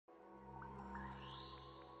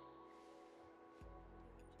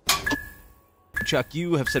Chuck,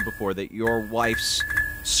 you have said before that your wife's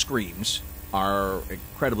screams are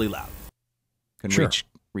incredibly loud. Can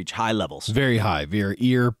reach high levels. Very high, very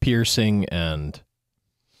ear piercing and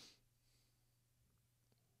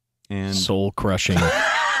soul crushing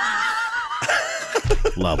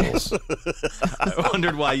levels. I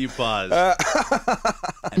wondered why you paused.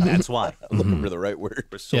 And that's why. I'm looking for the right word.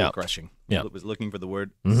 For soul crushing. Yeah. I was looking for the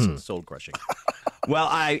word soul crushing. Well,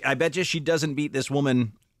 I bet you she doesn't beat this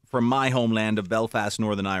woman from my homeland of Belfast,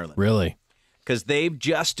 Northern Ireland. Really? Because they've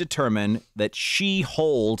just determined that she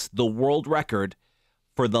holds the world record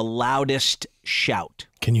for the loudest shout.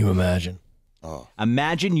 Can you imagine? Oh.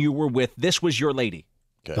 Imagine you were with, this was your lady.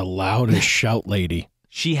 Okay. The loudest shout lady.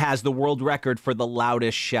 She has the world record for the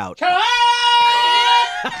loudest shout. What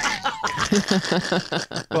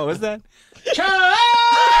was that?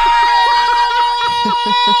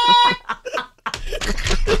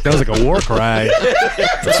 Sounds like a war cry.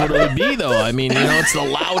 That's what it would be, though. I mean, you know, it's the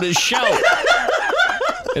loudest shout.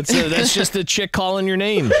 That's just a chick calling your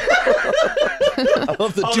name. I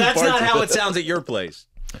love the two That's parts not of how it. it sounds at your place.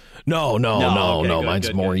 No. Okay, good, Mine's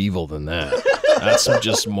good, more evil than that. That's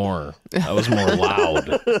just more. That was more loud.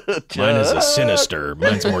 Mine is a sinister.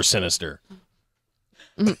 Mine's more sinister.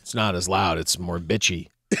 It's not as loud. It's more bitchy.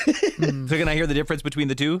 So can I hear the difference between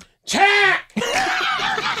the two?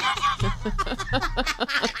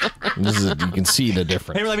 You can see the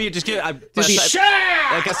difference. Hey, let me just get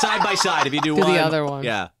like a side by side. If you do Do one, the other one.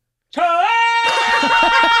 Yeah.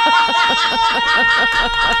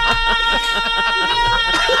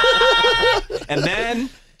 And then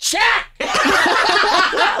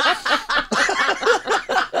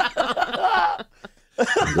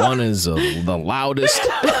One is the loudest,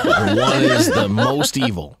 and one is the most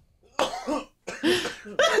evil.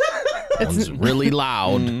 One's really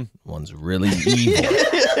loud, one's really evil.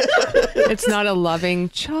 It's not a loving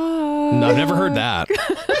Chuck. No, I've never heard that.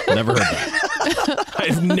 Never heard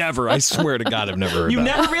that. I swear to God, I've never heard that. you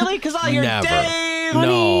never really? Because all your Never. Dave,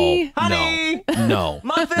 honey, honey, No.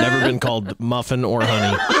 muffin, Never been called muffin or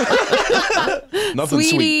honey. Nothing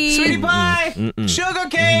sweet. sweetie pie, sugar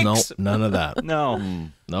cakes. Nope, none of that. No,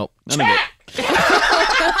 Nope. none of it.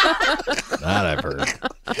 That I've heard.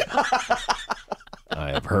 I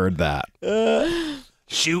have heard that.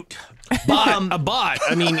 Shoot. But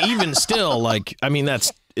I mean, even still, like, I mean,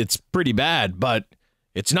 it's pretty bad, but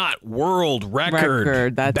it's not world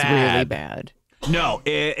record. That's bad. really bad. No,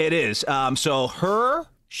 it is. So her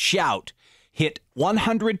shout hit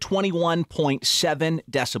 121.7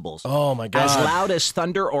 decibels. Oh my God! As loud as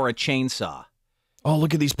thunder or a chainsaw. Oh,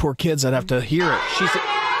 look at these poor kids that have to hear it. She's.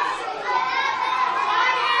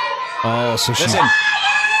 Oh, so she's. Listen.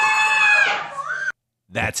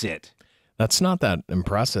 That's it. That's not that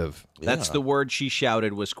impressive. That's the word she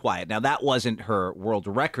shouted was quiet. Now, that wasn't her world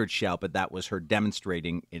record shout, but that was her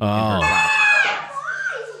demonstrating in her class.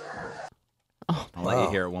 I'll let you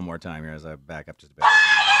hear it one more time here as I back up just a bit.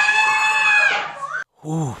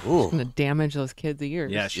 It's going to damage those kids'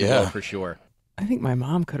 ears. Yeah, she will for sure. I think my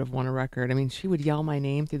mom could have won a record. I mean, she would yell my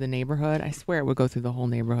name through the neighborhood. I swear it would go through the whole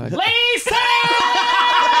neighborhood. Lisa!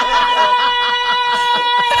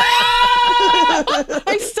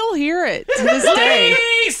 I still hear it to this day.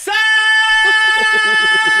 Lisa!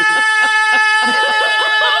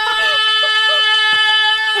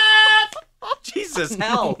 Jesus,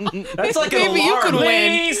 hell. That's like an Maybe you alarm. could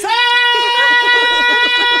win. Lisa!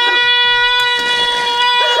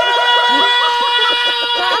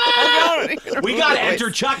 We got to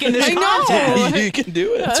enter Chuck in this I know. contest. You can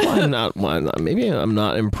do it. That's why maybe I'm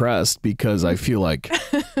not impressed because I feel like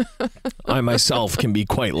I myself can be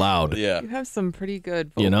quite loud. Yeah. You have some pretty good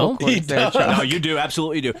vocal You know? cords there, Chuck. No, you do.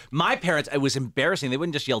 Absolutely do. My parents, it was embarrassing. They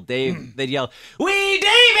wouldn't just yell Dave. They'd yell, "Wee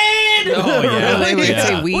David!" Oh yeah, They would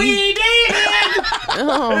say we. Wee David!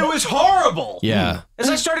 It was horrible. Yeah. As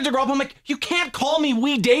I started to grow up, I'm like, you can't call me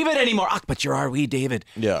Wee David anymore. But you're our Wee David.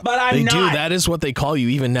 Yeah. But I'm They not. do. That is what they call you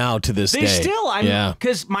even now to this They day. still, Yeah.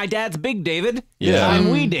 because my dad's Big David. Yeah. I'm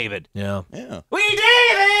Wee David. Yeah. Yeah. Wee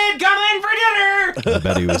David, come in for dinner. I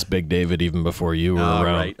bet he was Big David even before you were All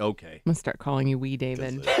around. right, okay. I'm going to start calling you Wee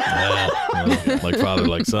David. Yeah. Like father,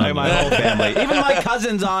 like son. My whole family. Even my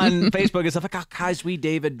cousins on Facebook and stuff like, oh, how's Wee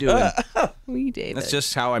David doing? Wee David. That's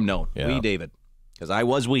just how I'm known. Yeah. Wee David. Because I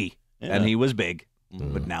was wee, and he was big,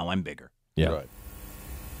 but now I'm bigger. Yeah.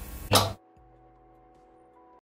 Right.